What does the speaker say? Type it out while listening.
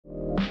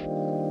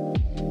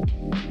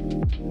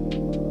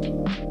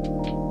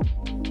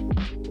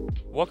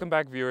Welcome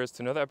back, viewers,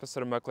 to another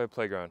episode of Molecular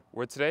Playground,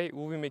 where today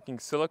we'll be making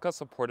Silica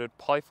Supported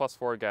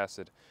Polyphosphoric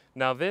Acid.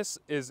 Now this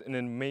is an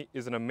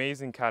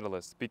amazing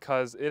catalyst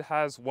because it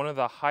has one of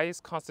the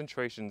highest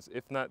concentrations,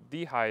 if not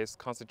the highest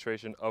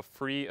concentration, of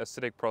free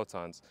acidic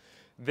protons.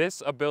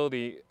 This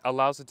ability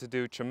allows it to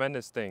do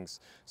tremendous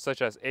things,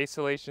 such as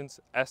acylations,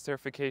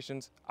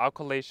 esterifications,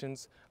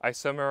 alkylations,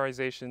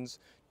 isomerizations,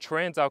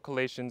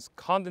 transalkylations,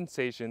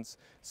 condensations,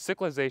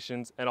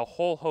 cyclizations, and a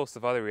whole host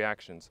of other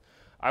reactions.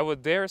 I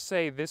would dare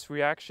say this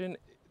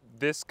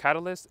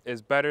catalyst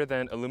is better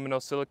than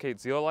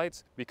aluminosilicate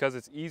zeolites because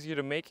it's easier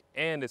to make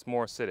and it's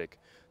more acidic.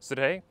 So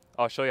today,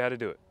 I'll show you how to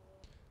do it.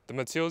 The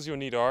materials you'll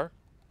need are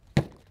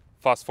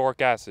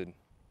phosphoric acid,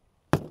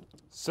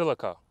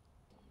 silica,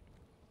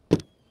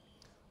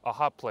 a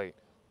hot plate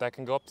that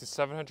can go up to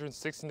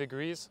 716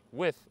 degrees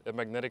with a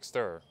magnetic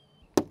stirrer,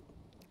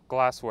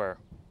 glassware,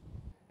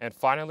 and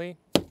finally,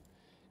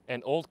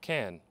 an old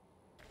can.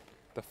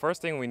 The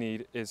first thing we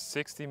need is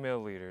 60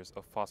 milliliters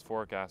of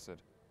phosphoric acid.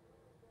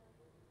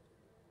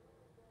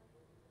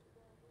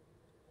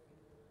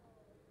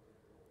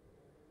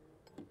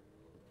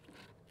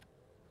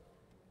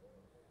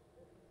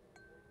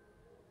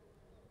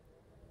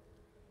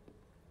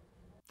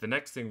 The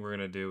next thing we're going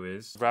to do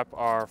is wrap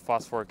our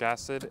phosphoric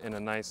acid in a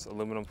nice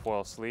aluminum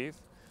foil sleeve.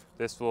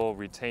 This will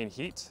retain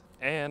heat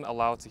and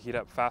allow it to heat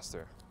up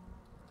faster.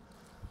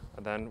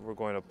 And then we're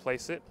going to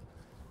place it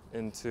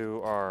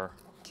into our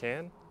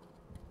can.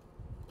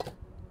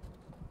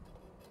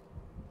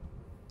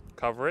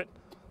 Cover it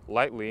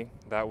lightly,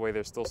 that way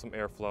there's still some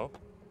airflow.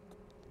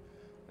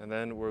 And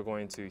then we're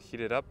going to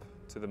heat it up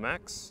to the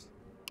max.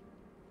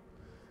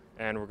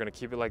 And we're going to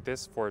keep it like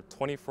this for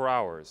 24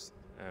 hours.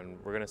 And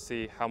we're going to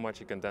see how much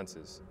it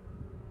condenses.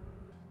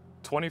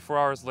 24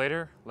 hours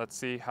later, let's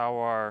see how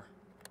our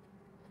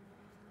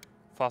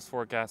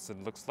phosphoric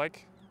acid looks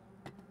like.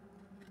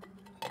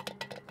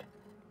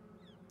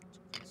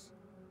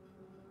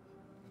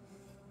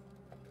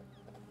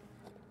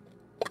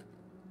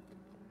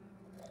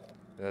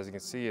 As you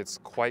can see, it's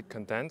quite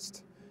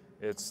condensed.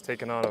 It's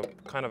taken on a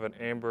kind of an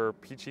amber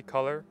peachy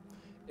color.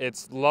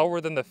 It's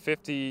lower than the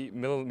 50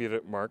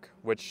 milliliter mark,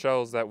 which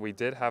shows that we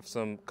did have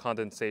some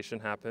condensation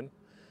happen.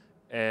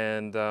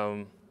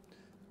 And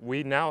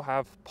we now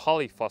have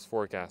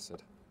polyphosphoric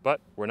acid,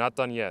 but we're not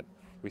done yet.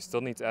 We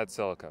still need to add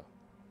silica.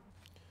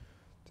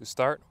 To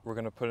start, we're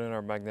going to put in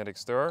our magnetic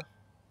stirrer.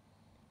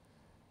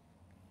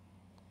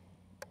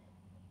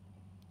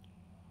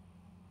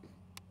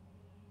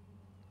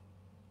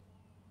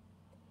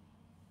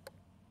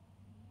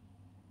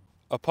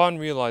 Upon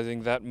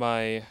realizing that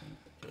my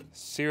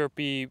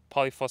syrupy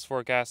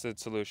polyphosphoric acid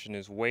solution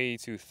is way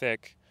too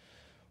thick,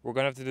 we're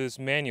going to have to do this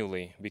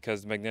manually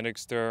because the magnetic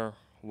stirrer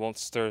won't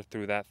stir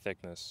through that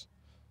thickness.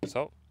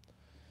 So,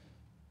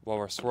 while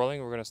we're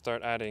swirling, we're going to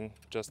start adding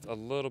just a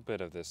little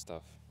bit of this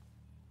stuff.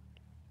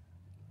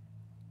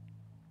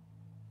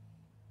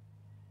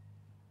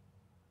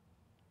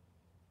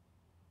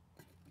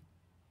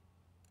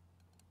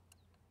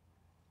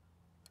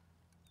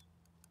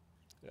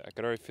 Yeah, I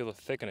could already feel the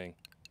thickening.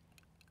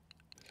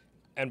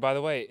 And by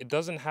the way, it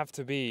doesn't have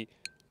to be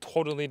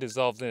totally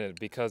dissolved in it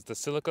because the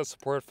silica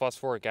supported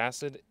phosphoric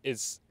acid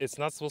it's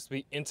not supposed to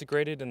be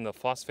integrated in the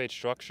phosphate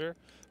structure,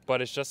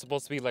 but it's just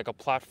supposed to be like a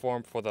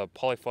platform for the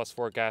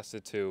polyphosphoric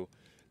acid to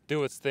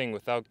do its thing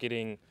without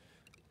getting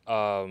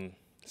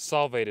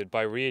solvated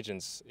by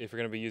reagents if you're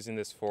going to be using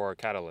this for a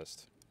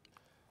catalyst.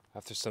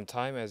 After some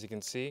time, as you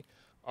can see,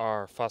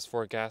 our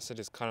phosphoric acid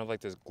is kind of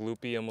like this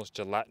gloopy, almost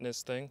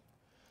gelatinous thing.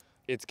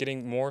 It's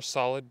getting more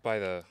solid by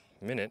the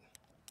minute.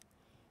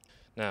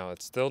 Now,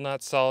 it's still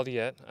not solid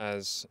yet,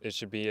 as it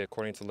should be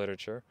according to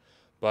literature,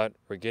 but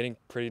we're getting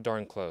pretty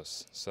darn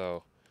close.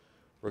 So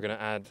we're going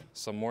to add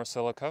some more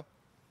silica.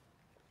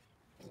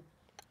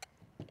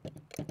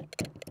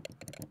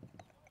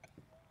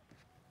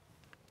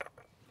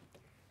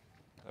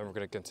 And we're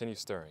going to continue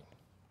stirring.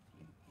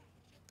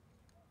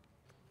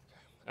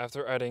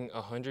 After adding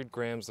 100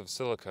 grams of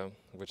silica,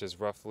 which is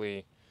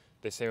roughly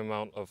the same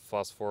amount of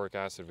phosphoric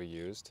acid we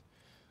used,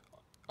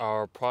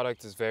 our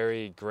product is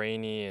very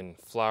grainy and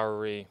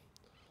floury,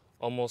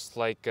 almost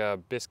like a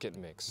biscuit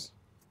mix.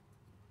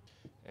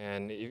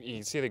 And you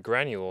can see the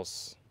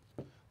granules.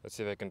 Let's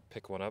see if I can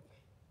pick one up.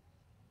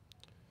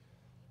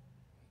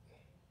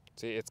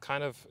 See,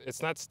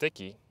 it's not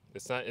sticky.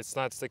 It's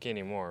not sticky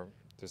anymore.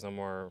 There's no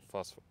more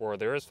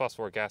there is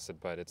phosphoric acid,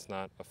 but it's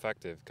not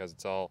effective because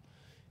it's all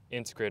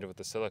integrated with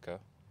the silica.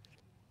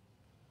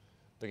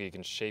 Look, you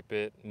can shape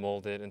it,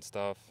 mold it and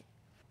stuff.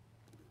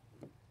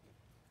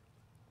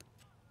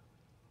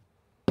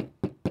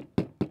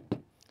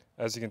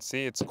 As you can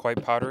see, it's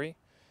quite powdery,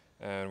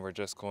 and we're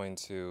just going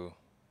to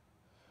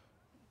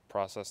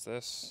process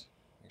this,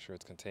 make sure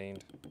it's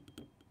contained.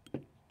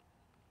 Look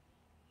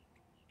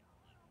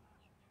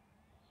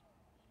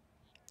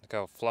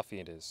how fluffy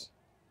it is.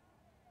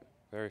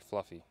 Very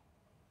fluffy.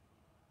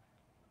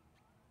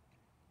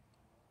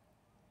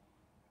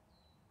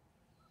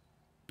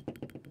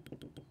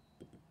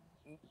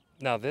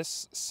 Now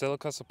this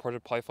silica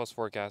supported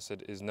polyphosphoric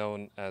acid is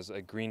known as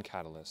a green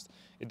catalyst.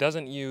 It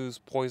doesn't use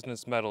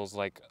poisonous metals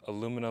like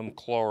aluminum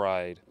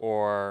chloride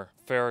or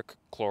ferric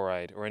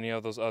chloride or any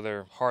of those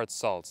other hard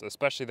salts,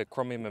 especially the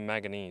chromium and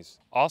manganese.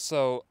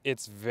 Also,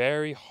 it's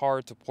very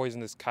hard to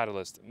poison this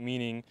catalyst,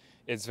 meaning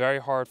it's very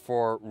hard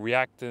for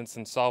reactants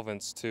and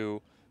solvents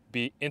to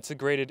be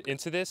integrated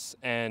into this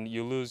and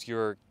you lose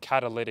your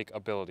catalytic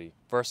ability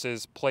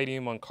versus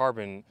palladium on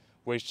carbon,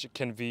 which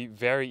can be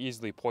very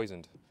easily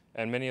poisoned,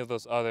 and many of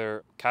those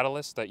other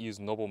catalysts that use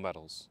noble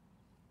metals.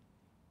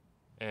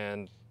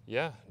 And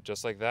yeah,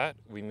 just like that,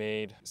 we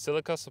made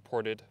silica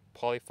supported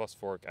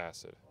polyphosphoric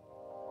acid.